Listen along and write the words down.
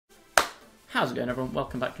How's it going, everyone?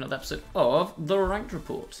 Welcome back to another episode of The Ranked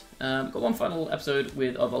Report. Got one final episode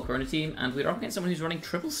with our Volcarona team, and we're up against someone who's running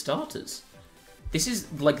triple starters. This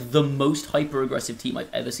is, like, the most hyper-aggressive team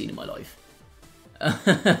I've ever seen in my life.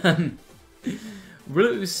 Rillaboom,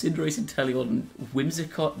 Cinderace, Inteleon,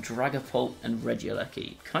 Whimsicott, Dragapult, and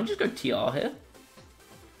Regieleki. Can I just go TR here?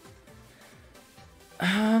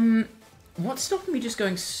 What's stopping me just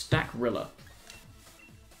going stack Rilla?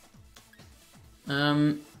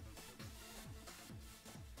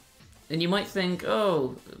 And you might think,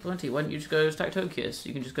 oh, Plenty, why don't you just go stack Tokius?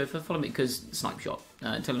 You can just go for Follow Me, because Snipe Shot.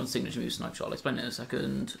 Inteleon's signature move is Snipe Shot. I'll explain it in a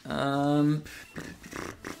second. I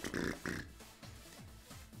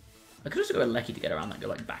could also go a Lecky to get around that, go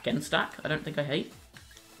like back end stack. I don't think I hate.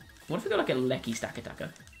 What if we go like a Lecky Stakataka?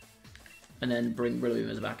 And then bring Rillaboom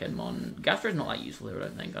as a back end mon. Gastro's not that useful here, I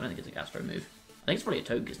don't think. I don't think it's a Gastro move. I think it's probably a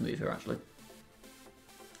Togekiss move here, actually.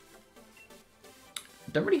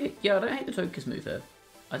 Don't really hate. Yeah, I don't hate the Togekiss move here.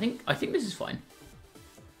 I think this is fine.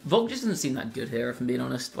 Volk just doesn't seem that good here, if I'm being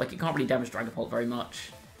honest. Like, it can't really damage Dragapult very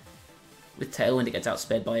much. With Tailwind, it gets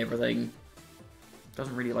outsped by everything.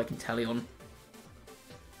 Doesn't really like Inteleon.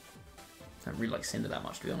 Don't really like Cinder that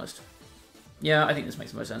much, to be honest. Yeah, I think this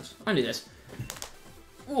makes the most sense. I'm gonna do this.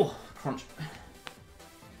 Oh, crunch.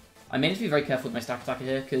 I may need to be very careful with my Stakataka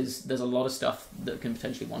here, because there's a lot of stuff that can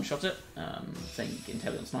potentially one-shot it. Think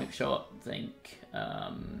Inteleon Snipe Shot, think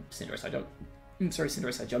Cinderace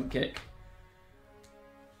Cinderace Jump Kick.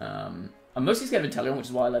 I'm mostly scared of Inteleon, which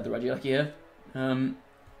is why I led the Regieleki here.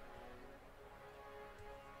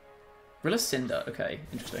 Rilla Cinder, okay,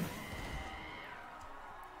 interesting.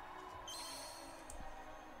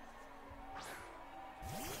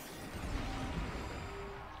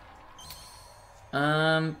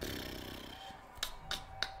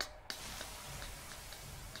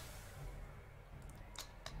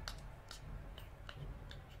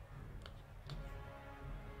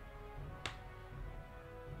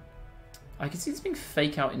 I can see this being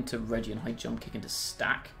fake out into Reggie and high jump kick into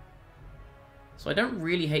stack. So I don't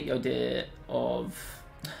really hate the idea of...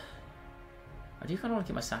 I do kind of want to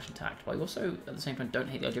keep my Sash intact, but I also, at the same time, don't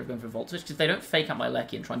hate the idea of going for Volt Switch, because they don't fake out my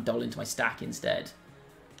Lecky and try and dole into my stack instead.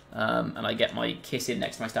 And I get my Kiss in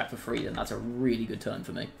next to my stack for free, then that's a really good turn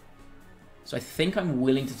for me. So I think I'm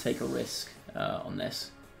willing to take a risk on this.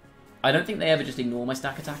 I don't think they ever just ignore my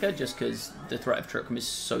Stakataka, just because the threat of Trick Room is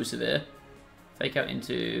so severe. Fake out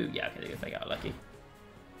into... yeah, okay, they go fake out Lecky.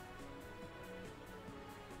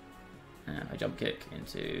 And I jump kick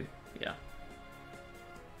into... yeah.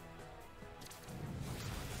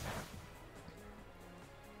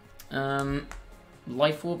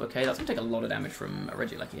 Life Orb, okay, that's going to take a lot of damage from a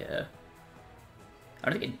Regieleki here. I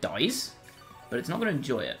don't think it dies, but it's not going to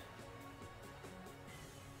enjoy it.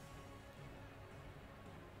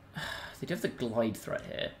 They do have the Glide threat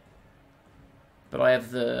here. But I have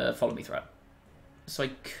the Follow Me threat. So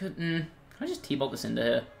I couldn't... can I just T-Bolt this into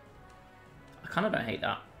here? I kind of don't hate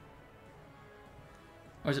that.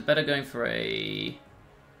 Or is it better going for a...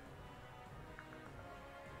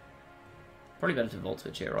 probably better to Volt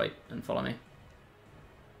Switch here, right? And Follow Me.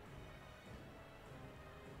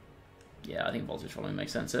 Yeah, I think Volt Switch Follow Me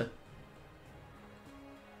makes sense here.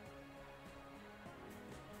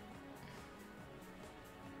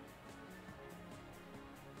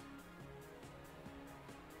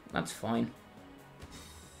 That's fine.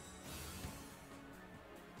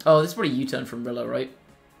 Oh, this is probably U-turn from Rilla, right?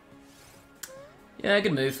 Yeah,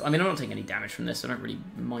 good move. I mean, I'm not taking any damage from this, so I don't really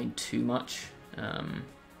mind too much.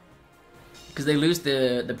 Because they lose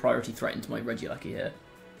the priority threat into my Regieleki here.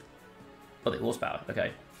 Oh, the horsepower.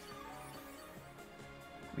 Okay.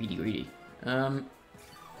 Greedy. That's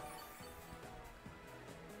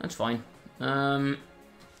fine. I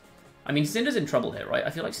mean, Cinder's in trouble here, right? I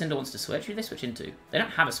feel like Cinder wants to switch. Who do they switch into? They don't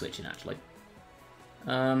have a switch in, actually.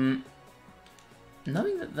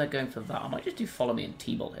 Knowing that they're going for that, I might just do Follow Me and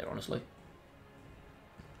T-Bolt here, honestly.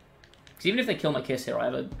 Because even if they kill my Kiss here, I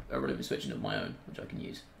have a Rillaboom switch into my own, which I can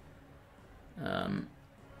use. Cinder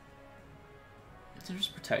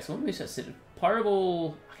just protects. What moves that Cinder? Pyro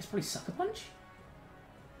Ball, I guess probably Sucker Punch?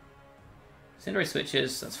 Cinderace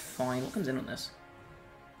switches, that's fine. What comes in on this?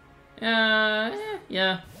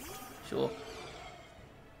 Yeah, sure.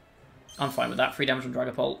 I'm fine with that. Free damage from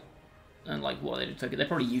Dragapult. And like, what they just took it. They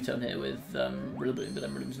probably U-turn here with Rillaboom, but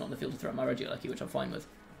then Rillaboom's not in the field to throw at my Regieleki, which I'm fine with.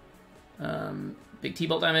 Big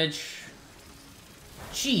T-Bolt damage.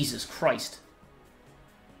 Jesus Christ.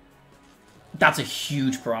 That's a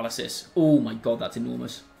huge paralysis. Oh my god, that's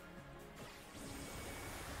enormous.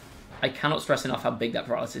 I cannot stress enough how big that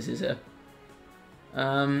paralysis is here.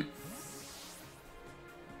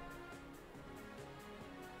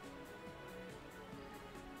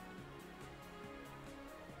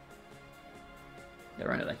 Get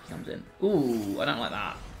around it like he comes in. Ooh, I don't like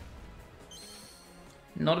that.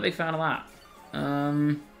 Not a big fan of that. I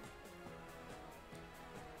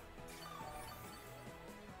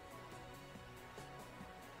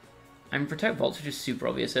mean, Protect Volts, which is super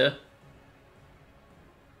obvious here.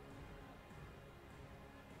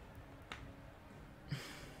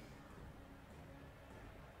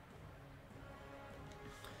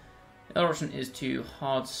 The other option is to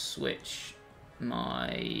hard switch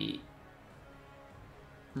my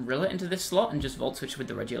Rilla into this slot and just Volt Switch with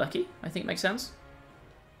the Regieleki. I think makes sense.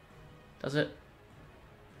 Does it?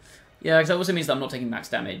 Yeah, because that also means that I'm not taking max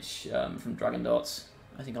damage from Dragon Darts.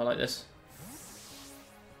 I think I like this.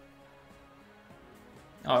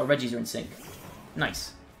 Oh, Regis are in sync.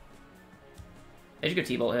 Nice. They should go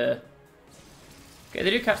T-Bolt here. Okay,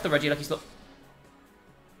 they do catch the Regieleki slot.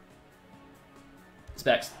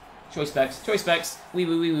 Specs. Choice Specs. Choice Specs. Wee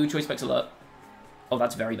woo wee woo. Choice Specs alert. Oh,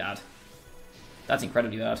 that's very bad. That's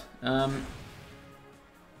incredibly bad.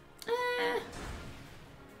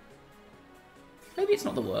 Maybe it's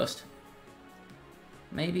not the worst.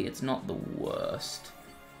 Maybe it's not the worst.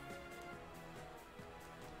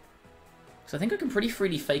 So I think I can pretty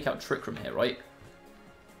freely fake out Trick Room here, right?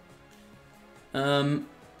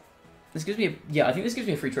 This gives me a... Yeah, I think this gives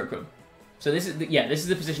me a free Trick Room. So this is the, yeah, this is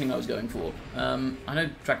the positioning I was going for. I know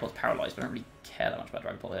Dragapult's paralyzed, but I don't really care that much about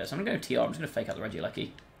Dragapult here. So I'm going to go TR. I'm just going to fake out the Regieleki.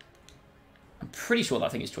 I'm pretty sure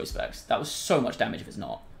that thing is Choice Specs. That was so much damage if it's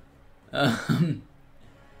not. Eleki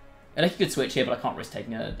could switch here, but I can't risk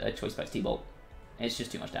taking a Choice Specs T-Bolt. It's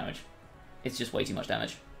just too much damage. It's just way too much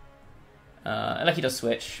damage. Eleki does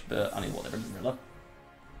switch, but I mean, what, they're bringing Rilla?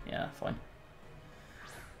 Yeah, fine.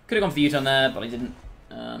 Could have gone for the U-turn there, but I didn't,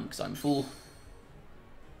 because I'm a fool.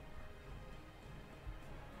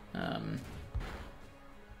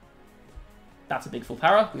 That's a big full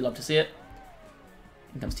para. We love to see it.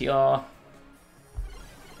 In comes TR.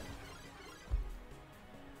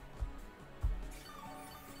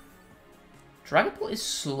 Dragapult is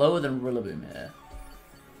slower than Rillaboom here.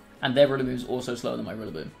 And their Rillaboom is also slower than my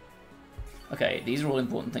Rillaboom. Okay, these are all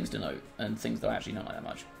important things to note, and things that I actually don't like that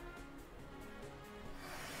much.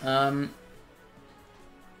 Who am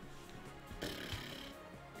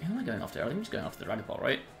I going after? I think I'm just going after the Dragapult,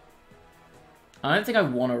 right? I don't think I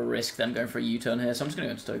want to risk them going for a U-turn here, so I'm just going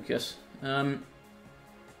to go into Tokius. I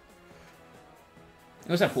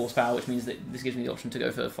also have Horsepower, which means that this gives me the option to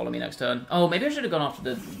go for Follow Me next turn. Oh, maybe I should have gone after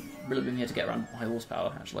the Rillaboom here to get around high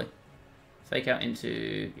Horsepower, actually. Fake out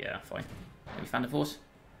into... yeah, fine. Maybe Phantom Force.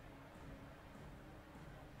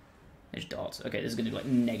 There's Darts. Okay, this is going to do, like,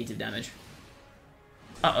 negative damage.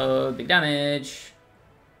 Uh-oh, big damage.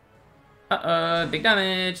 Uh-oh, big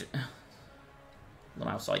damage.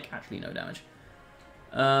 Lamau Psych, actually no damage.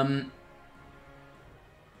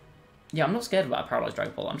 Yeah, I'm not scared about a Paralyzed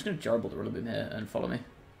Dragapult. I'm just going to Jarble the Rillaboom here and Follow Me.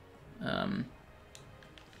 I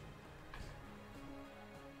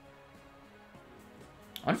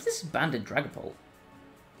wonder if this is Banded Dragapult.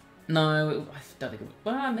 No, I don't think it would.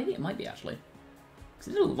 Well, maybe it might be, actually.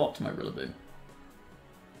 Because it did a lot to my Rillaboom.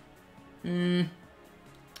 Who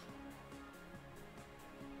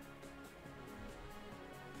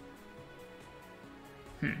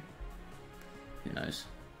knows?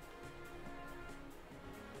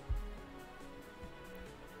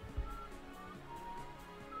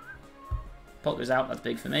 Pult goes out, that's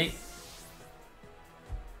big for me.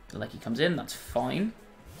 The Lecky comes in, that's fine.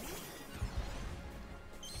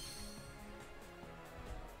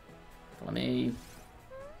 Follow me.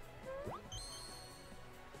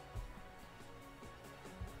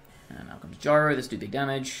 And now comes Gyro, this do big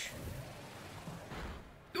damage.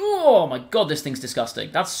 Oh my god, this thing's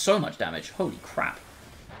disgusting. That's so much damage. Holy crap.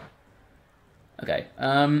 Okay,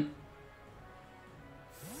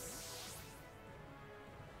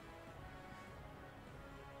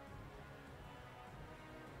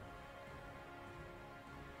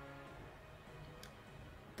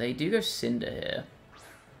 they do go Cinder here,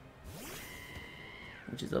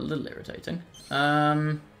 which is a little irritating.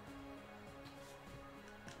 I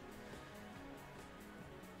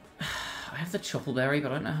have the Choppleberry,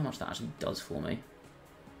 but I don't know how much that actually does for me.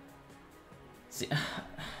 See,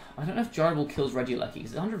 I don't know if Jarble kills Regieleki,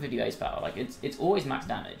 because it's 150 base power. Like, it's always max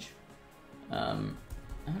damage. How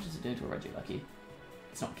much does it do to a Regieleki?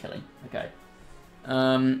 It's not killing. Okay.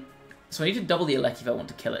 So I need to double the Eleki if I want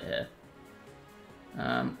to kill it here.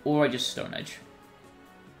 Or I just Stone Edge.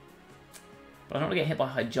 But I don't want to get hit by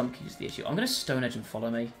high jump is the issue. I'm going to Stone Edge and Follow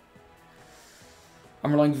Me.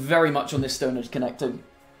 I'm relying very much on this Stone Edge connecting.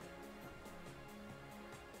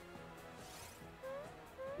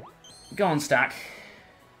 Go on, Stack.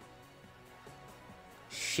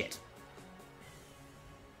 Shit.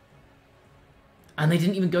 And they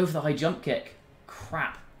didn't even go for the high jump kick.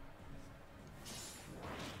 Crap.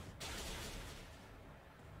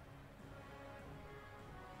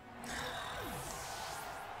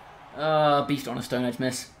 Beast on a Stone Edge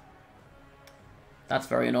miss. That's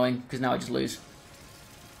very annoying, because now I just lose.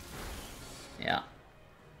 Yeah.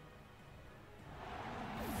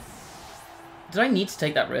 Did I need to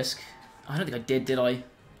take that risk? I don't think I did I?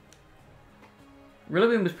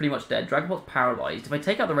 Rillaboom was pretty much dead. Dragapult's paralyzed. If I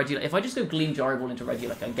take out the Regieleki, if I just go Gleam Gyro Ball into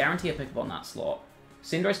Regieleki, I guarantee a pick up on that slot.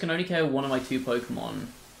 Cinderace can only KO one of my 2 Pokemon, and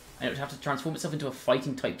it would have to transform itself into a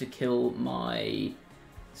fighting type to kill my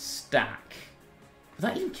Stack. Would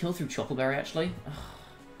that even kill through Chocolate Berry, actually? Ugh.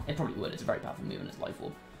 It probably would. It's a very powerful move and it's Life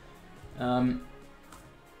Orb.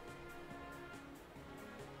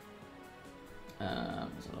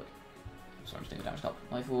 Let's have a look. Sorry, I'm just doing a damage up.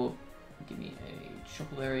 Life Orb. Give me a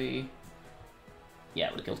Chocolate Berry. Yeah,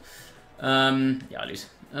 it would have killed. Yeah, I lose.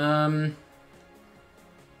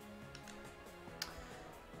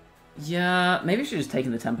 Yeah, maybe I should have just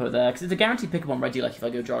taken the tempo there, because it's a guaranteed pick up on Regieleki if I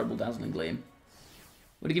go Gyro Ball, Dazzling Gleam.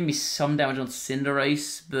 Would have given me some damage on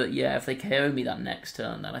Cinderace, but yeah, if they KO me that next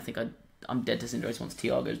turn, then I think I'm dead to Cinderace once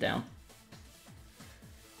TR goes down.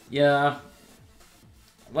 Yeah.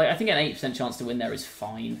 Like, I think an 80% chance to win there is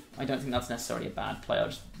fine. I don't think that's necessarily a bad play, I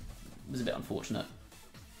just was a bit unfortunate.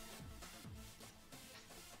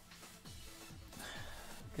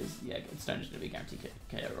 Because, yeah, Stone Edge is going to be a guaranteed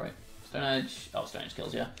KO, right? Stone Edge... Oh, Stone Edge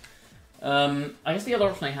kills, yeah. I guess the other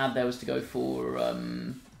option I had there was to go for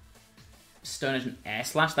Stone Edge and Air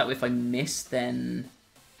Slash. That way if I miss, then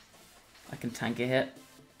I can tank a hit.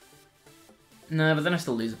 No, but then I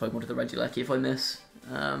still lose a Pokemon to the Regieleki if I miss.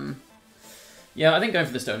 Yeah, I think going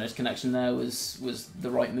for the Stone Edge connection there was the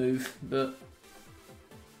right move, but...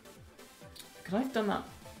 Could I have done that?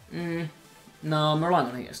 No, I'm relying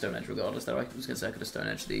on hitting a Stone Edge regardless, though. I was going to say I could have Stone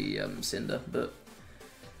Edge the Cinder, but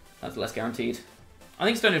that's less guaranteed. I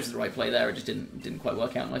think Stone Edge was the right play there, it just didn't quite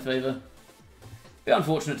work out in my favour. Bit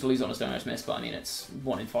unfortunate to lose on a Stone Edge miss, but I mean, it's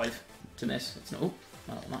 1 in 5 to miss. It's not...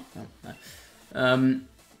 Oh, no.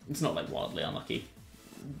 It's not, like, wildly unlucky.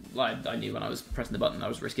 Like, I knew when I was pressing the button I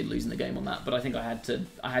was risking losing the game on that, but I think I had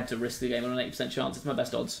to risk the game on an 80% chance. It's my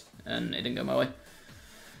best odds, and it didn't go my way.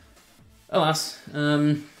 Alas.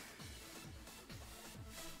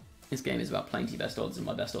 This game is about playing to your best odds, and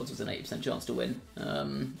my best odds was an 80% chance to win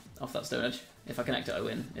off that Stone Edge. If I connect it, I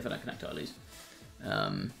win. If I don't connect it, I lose.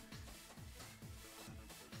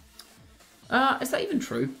 Is that even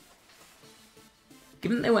true?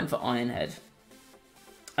 Given that they went for Iron Head,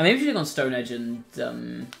 I maybe should have gone Stone Edge and...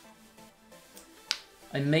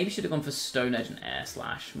 I maybe should have gone for Stone Edge and Air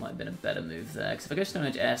Slash. Might have been a better move there, because if I go Stone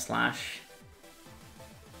Edge, Air Slash...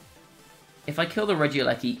 If I kill the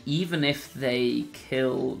Regieleki, even if they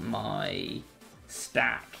kill my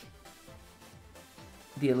Stack,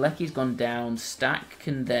 the Aleki's gone down, Stack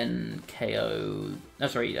can then KO... No,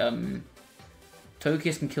 sorry,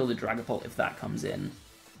 Togekiss can kill the Dragapult if that comes in.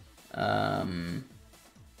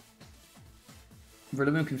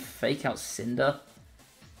 Rillaboom can fake out Cinder.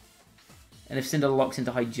 And if Cinder locks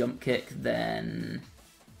into high jump kick, then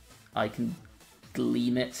I can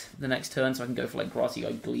Gleam it the next turn, so I can go for like Grassy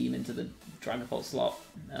Guy Gleam into the Dragapult slot.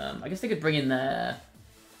 I guess they could bring in their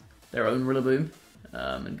own Rillaboom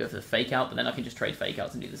and go for the fake out, but then I can just trade fake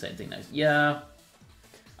outs and do the same thing next. Yeah,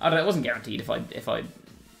 I don't know, it wasn't guaranteed if I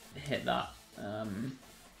hit that.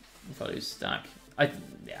 If I lose Stack,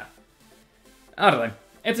 yeah, I don't know.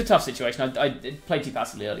 It's a tough situation. I played too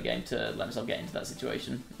passively early game to let myself get into that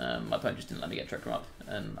situation. My opponent just didn't let me get Trick Room up,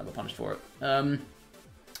 and I got punished for it.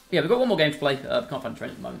 Yeah, we've got one more game to play. Can't find a train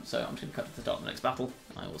at the moment, so I'm just going to cut to the start of the next battle.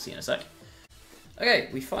 I will see you in a sec. Okay,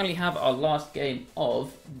 we finally have our last game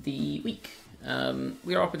of the week.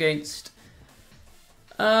 We are up against...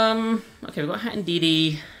 okay, we've got Hat and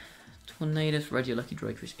Didi, Tornadus, Regieleki,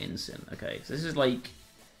 Dracovish, Incin. Okay, so this is like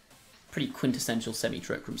pretty quintessential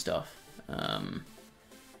semi-Trick Room stuff. I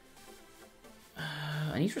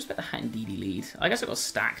need to respect the Hat and Didi lead. I guess I've got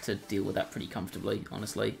Stack to deal with that pretty comfortably,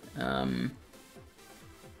 honestly.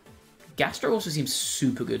 Gastro also seems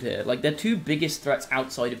super good here. Like, their two biggest threats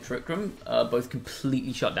outside of Trick Room are both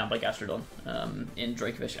completely shut down by Gastrodon in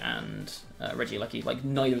Dracovish and Regieleki. Like,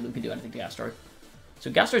 neither of them can do anything to Gastro.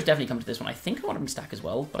 So Gastro's definitely come to this one. I think I want to bring Stack as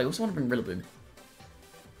well, but I also want to bring Rillaboom.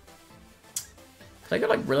 Could I go,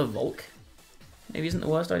 like, Rillavolk? Maybe isn't the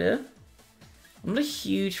worst idea. I'm not a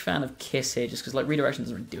huge fan of Kiss here, just because, like, Redirection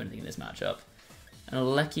doesn't really do anything in this matchup. And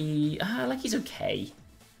Lecky... Lecky's okay.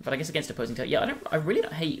 But I guess against opposing type, yeah, I really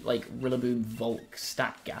don't hate like Rillaboom, Volk,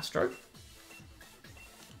 Stack, Gastro.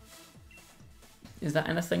 Is that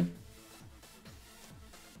anything?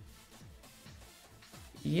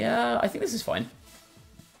 Yeah, I think this is fine.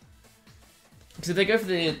 Because if they go for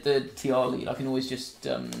the TR lead, I can always just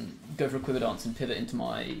go for a Quiver Dance and pivot into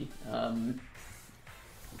my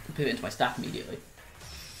stack immediately,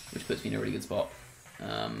 which puts me in a really good spot.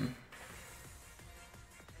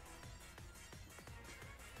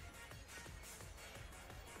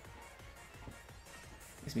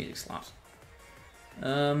 This music slaps.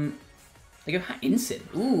 They go Incid.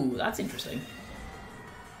 Ooh, that's interesting.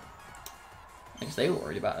 I guess they were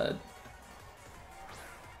worried about a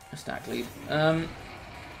stack lead. I'm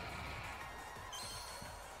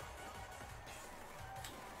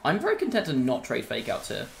very content to not trade Fake Outs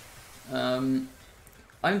here. I'm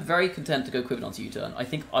very content to go Quiver Dance U-turn. I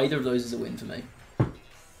think either of those is a win for me.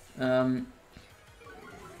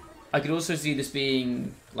 I could also see this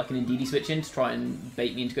being like an Indeedee switch in to try and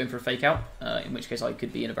bait me into going for a Fake Out, in which case I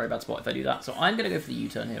could be in a very bad spot if I do that. So I'm going to go for the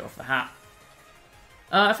U-turn here off the hat.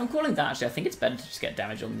 If I'm calling that, actually, I think it's better to just get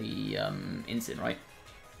damage on the Incin, right?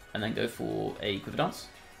 And then go for a Quiver Dance.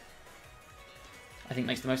 I think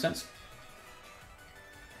makes the most sense.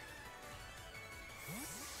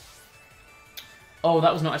 Oh,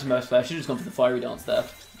 that was not actually my best play. I should have just gone for the Fiery Dance there.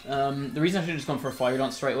 The reason I should have just gone for a Fiery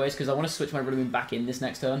Dance straight away is because I want to switch my Rillaboom back in this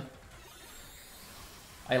next turn.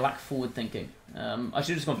 I lack forward thinking. I should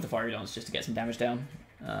have just gone for the Fiery Dance just to get some damage down.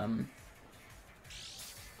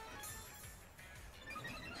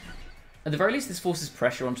 At the very least, this forces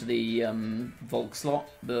pressure onto the Volk slot,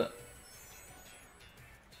 but...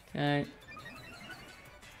 Okay.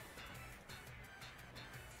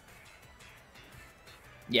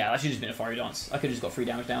 Yeah, that should have just been a Fiery Dance. I could have just got free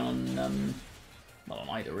damage down on... well, on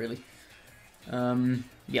either, really.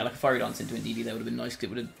 Yeah, like a Fiery Dance into Indeedee, that would have been nice, because it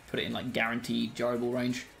would have put it in, like, guaranteed Jarable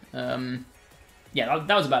range. Yeah,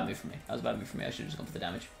 that was a bad move for me. That was a bad move for me. I should have just gone for the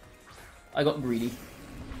damage. I got greedy.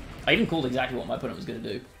 I even called exactly what my opponent was going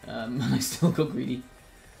to do. I still got greedy.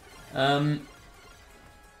 So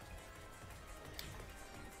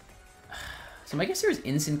my guess here is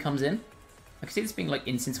Incin comes in. I can see this being like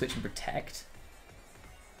Incin switch and protect.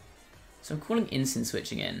 So I'm calling Incin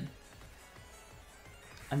switching in.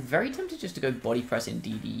 I'm very tempted just to go Body Press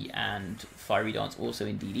Indeedee and Fiery Dance also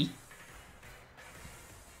Indeedee.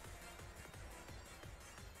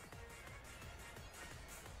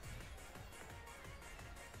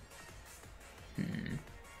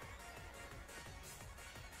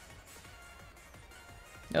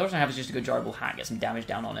 The other option I have is just to go Jarable Hat, get some damage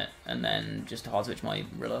down on it, and then just hard switch my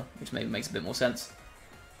Rilla, which maybe makes a bit more sense.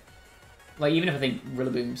 Like, even if I think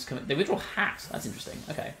Rillaboom's coming... They withdraw Hat, that's interesting,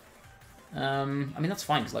 okay. I mean, that's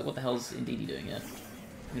fine, because, like, what the hell's Indeedee doing here?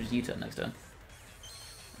 I'm going to just U-turn next turn.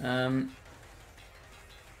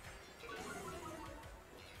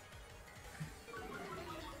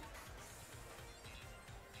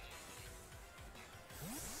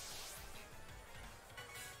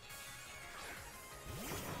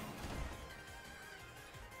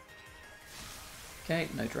 Okay,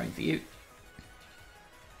 no drain for you.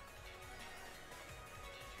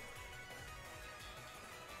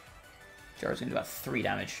 Gyro's going to do about 3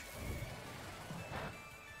 damage.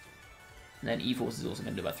 And then E-Force is also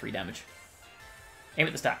going to do about 3 damage. Aim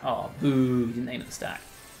at the stack. Oh, boo, he didn't aim at the stack.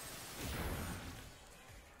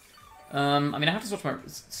 I mean, I have to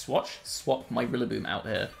swap my Rillaboom out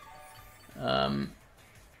here. Do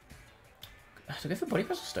I go for Body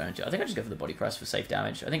Press or Stone? I think I just go for the Body Press for safe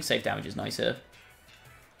damage. I think safe damage is nice here.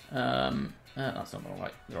 That's not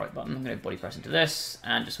the right button. I'm going to Body Press into this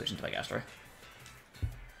and just switch into my Gastro.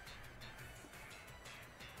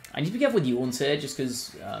 I need to be careful with Yawns here, just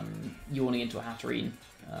because yawning into a Hatterene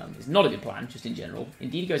is not a good plan, just in general.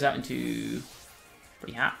 Indeed, goes out into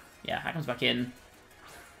pretty Hat. Yeah, Hat comes back in.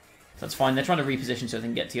 So that's fine. They're trying to reposition so they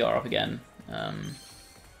can get TR up again.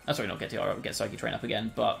 Sorry, not get TR up, get Psychic Train up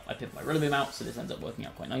again, but I picked my Rillaboom out, so this ends up working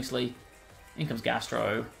out quite nicely. In comes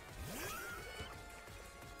Gastro.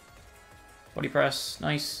 Body Press,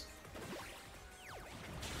 nice.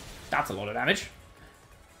 That's a lot of damage.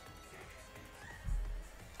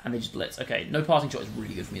 And they just blitz. Okay, no passing shot is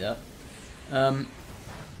really good for me there. Do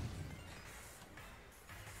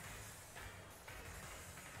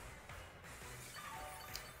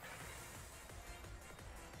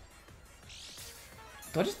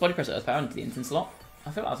I just Body Press Earth Power into the instant slot?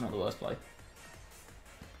 I feel like that's not the worst play.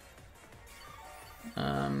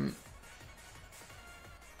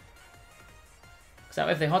 So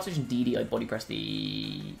if they hard switch Indeedee, I Body Press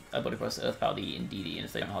Earth Power the Indeedee, and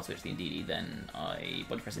if they don't hard switch the Indeedee, then I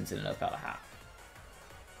Body Press Incin and Earth Power the Hat.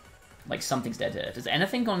 Like, something's dead here. Does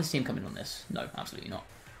anything on this team come in on this? No, absolutely not.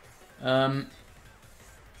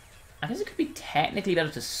 I guess it could be technically better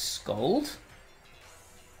to Scald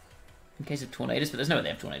in case of Tornadus, but there's no way they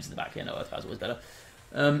have Tornadus in the back here. No, Earth Power's always better.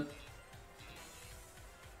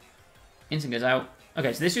 Instant goes out.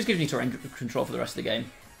 Okay, so this just gives me terrain control for the rest of the game.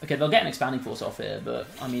 Okay, they'll get an expanding force off here, but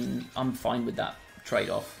I mean, I'm fine with that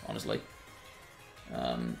trade-off, honestly.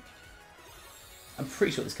 I'm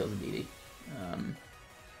pretty sure this kills Indeedee.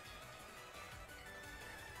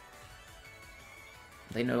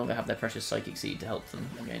 They no longer have their precious Psychic Seed to help them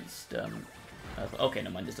against... okay,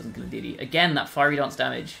 never mind, this doesn't kill Indeedee. Again, that Fiery Dance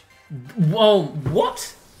damage. Whoa,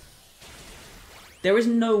 what? There is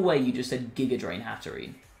no way you just said Giga Drain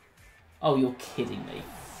Hatterene. Oh, you're kidding me.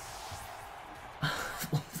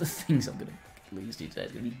 One of the things I'm going to lose to today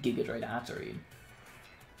is going to be Giga Drain Hatterene.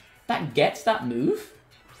 That gets that move?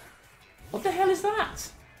 What the hell is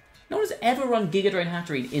that? No one has ever run Giga Drain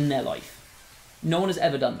Hatterene in their life. No one has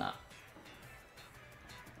ever done that.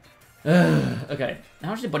 Okay, how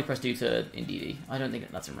much did Body Press do to Indeedee? I don't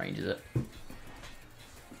think that's in range, is it?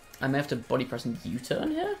 I may have to Body Press and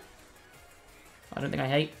U-turn here? I don't think I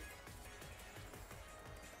hate.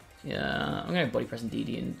 Yeah, I'm going to Body Press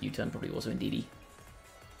Indeedee and U-turn probably also Indeedee.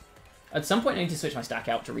 At some point I need to switch my stack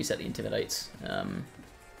out to reset the Intimidates.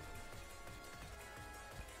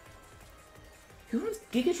 Who runs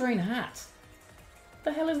Giga Drain Hat? What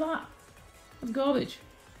the hell is that? That's garbage.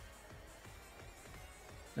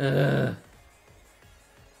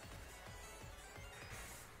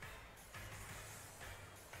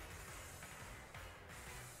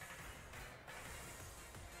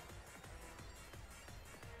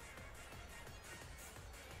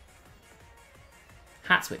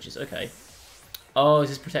 Hat switches, okay. Oh, is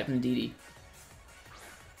this protecting Indeedee?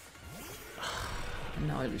 And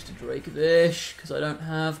now I lose to Dracovish because I don't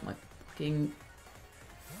have my fucking...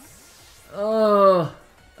 Oh...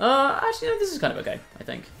 actually, no, this is kind of okay, I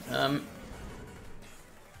think.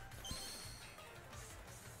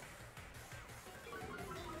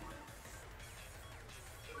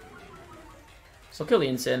 So I'll kill the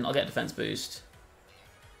Incin, I'll get a defense boost.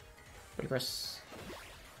 Body Press.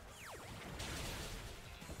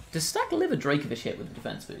 Does Stack live a Dracovish hit with a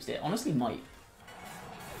defense boost? It honestly might.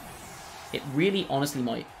 It really honestly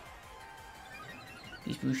might.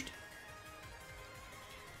 He's boosted.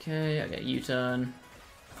 Okay, I get a U-turn.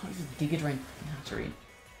 I can't even Giga Drain Hatterene.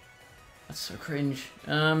 That's so cringe.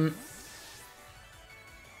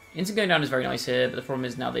 Instant going down is very nice here, but the problem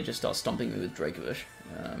is now they just start stomping me with Dracovish.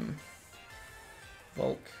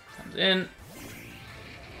 Volk comes in.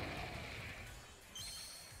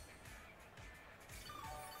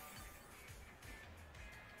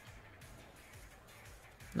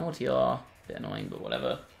 No TR, bit annoying, but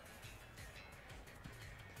whatever.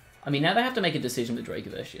 I mean, now they have to make a decision with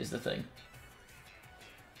Dracovish, is the thing.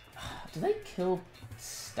 Do they kill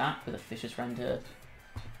Stack with a Fisher's Friend here?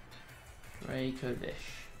 Dracovish.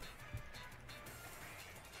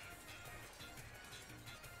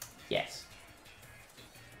 Yes.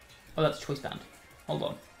 Oh, that's Choice Band. Hold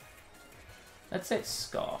on. Let's say it's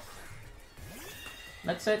Scarf.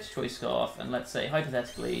 Let's say it's Choice Scarf, and let's say,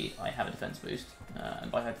 hypothetically, I have a defense boost.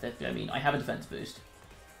 And by hypothetically, I mean I have a defense boost.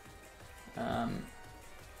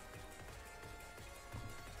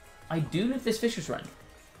 I do live this Fisher's Friend.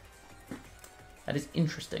 That is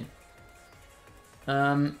interesting.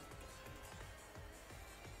 So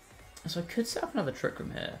I could set up another Trick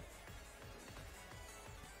Room here.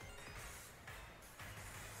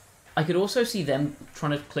 I could also see them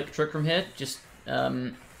trying to click Trick Room here. Just,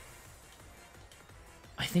 I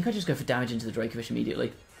think I just go for damage into the Dracovish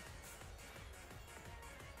immediately.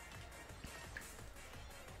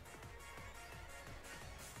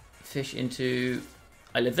 Fish into...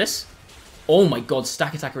 I live this. Oh my god,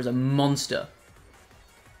 Stakataka is a monster.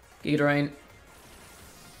 Giga Drain.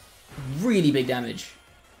 Really big damage.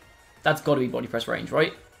 That's got to be Body Press range,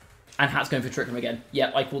 right? And Hat's going for Trick Room again.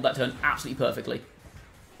 Yep, I called that turn absolutely perfectly.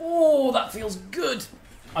 Oh, that feels good.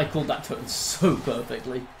 I called that turn so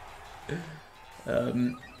perfectly.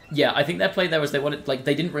 Yeah, I think their play there was they wanted, like,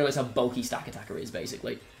 they didn't realize how bulky Stakataka is,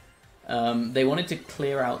 basically. They wanted to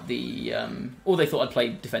clear out the, or they thought I'd play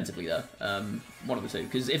defensively there. One of the two,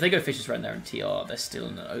 because if they go Fisher's Friend there and TR, they're still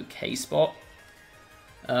in an okay spot.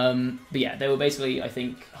 But yeah, they were basically, I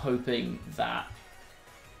think, hoping that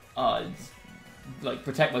like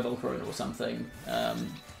protect my Volcarona or something,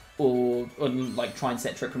 or like try and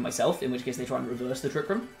set Trick Room myself, in which case they try and reverse the Trick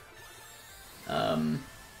Room.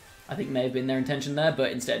 I think may have been their intention there,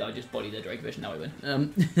 but instead I just body their Dracovish and now I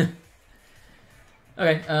win.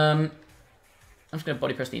 Okay, I'm just going to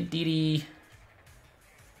Body Press the Indeedee. Is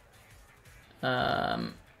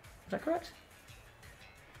that correct?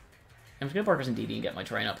 I'm just going to Body Press Indeedee and get my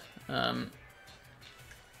terrain up.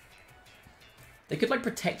 They could like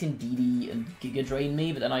protect Indeedee and Giga Drain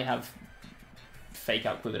me, but then I have Fake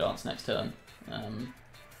Out Quiver Dance next turn.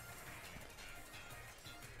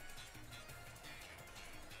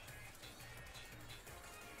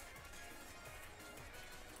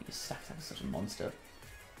 Stakataka is such a monster.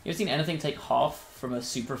 You ever seen anything take half from a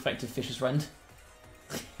super effective Fisher's Rend?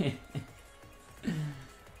 That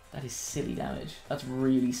is silly damage. That's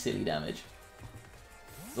really silly damage.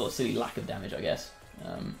 Or silly lack of damage, I guess.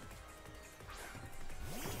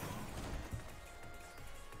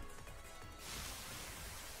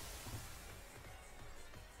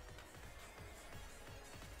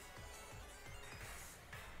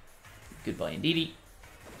 Goodbye, indeedy.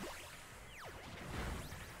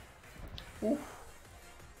 Ooh.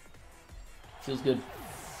 Feels good.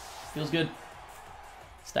 Feels good.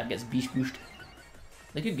 Stat gets beast boosted.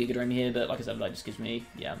 They could Giga Drain me here, but like I said, that just gives me...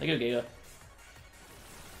 Yeah, they go Giga.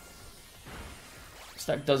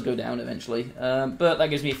 Stack does go down eventually, but that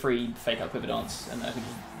gives me a free Fake Out Quiver Dance, and I can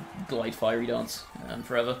just glide Fiery Dance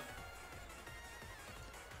forever.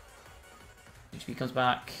 HP comes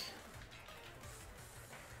back.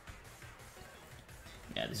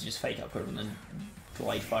 Yeah, this is just Fake Out Quiver and then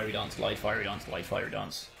glide Fiery Dance, glide Fiery Dance, glide Fiery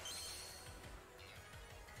Dance.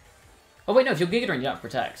 Oh wait, no, if you're Giga Drain, you have to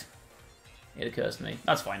Protect. It occurs to me.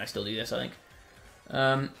 That's fine, I still do this, I think.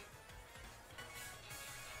 I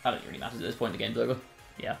don't think it really matters at this point, the game's over.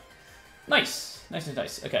 Yeah. Nice! Nice and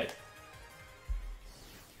nice. Okay.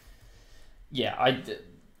 Yeah,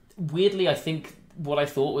 weirdly, I think what I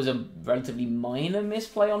thought was a relatively minor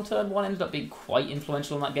misplay on turn 1 ended up being quite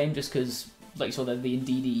influential in that game, just because, like you saw, the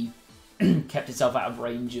Indeedee kept itself out of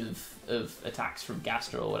range of attacks from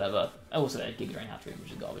Gastra or whatever. Also, they had Giga Drain Hatchery,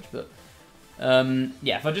 which is garbage, but...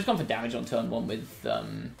 yeah, if I'd just gone for damage on turn 1 with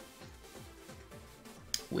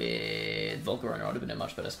Volcarona, I would have been in a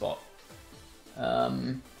much better spot.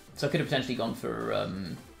 So I could have potentially gone for,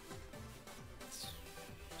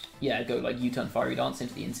 yeah, go like U-turn Fiery Dance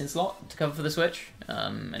into the Instant slot to cover for the switch.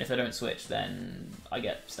 And if I don't switch, then I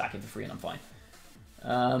get stacking for free and I'm fine.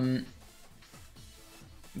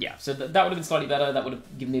 Yeah, so that would have been slightly better. That would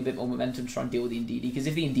have given me a bit more momentum to try and deal with the Indeedee, because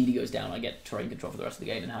if the Indeedee goes down, I get terrain control for the rest of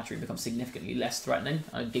the game, and Hatchery becomes significantly less threatening.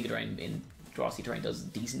 Giga Drain in grassy terrain does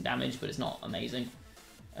decent damage, but it's not amazing.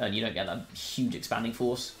 And you don't get that huge expanding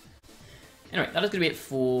force. Anyway, that is going to be it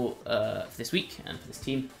for this week and for this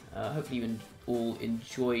team. Hopefully you all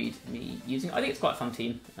enjoyed me using it. I think it's quite a fun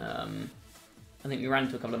team. I think we ran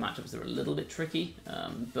into a couple of matchups that were a little bit tricky,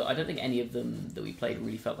 but I don't think any of them that we played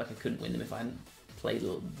really felt like I couldn't win them if I hadn't played a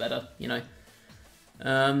little better, you know.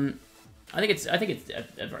 I think it's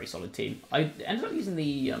a very solid team. I ended up using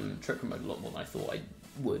the Trick Room mode a lot more than I thought I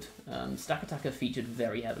would. Stakataka featured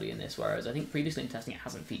very heavily in this, whereas I think previously in testing it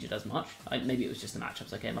hasn't featured as much. Maybe it was just the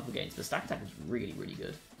matchups I came up against, but Stakataka was really, really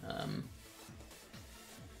good.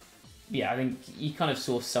 Yeah, I think you kind of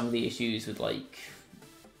saw some of the issues with like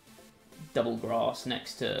double grass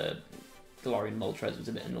next to Galarian Moltres was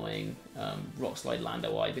a bit annoying. Rock Slide Land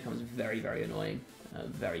OI becomes very, very annoying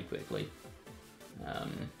very quickly. I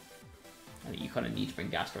think you kind of need to bring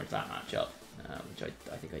Gasper into that matchup, which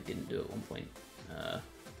I think I didn't do at one point.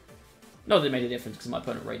 Not that it made a difference, because my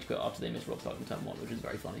opponent rage quit after they missed Rock Slide in turn 1, which is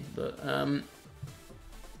very funny. But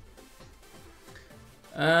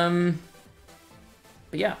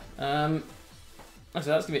yeah, so that's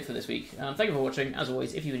going to be it for this week. Thank you for watching. As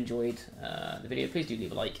always, if you enjoyed the video, please do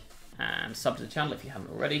leave a like and sub to the channel if you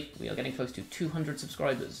haven't already. We are getting close to 200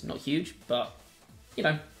 subscribers. Not huge, but, you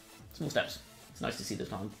know, small steps. It's nice to see the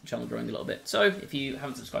channel growing a little bit. So, if you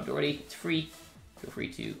haven't subscribed already, it's free. Feel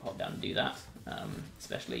free to hop down and do that,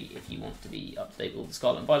 especially if you want to be up to date with all the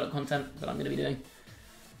Scarlet and Violet content that I'm going to be doing.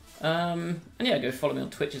 And yeah, go follow me on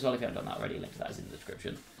Twitch as well if you haven't done that already. Link to that is in the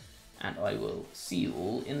description. And I will see you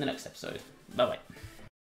all in the next episode. Bye-bye.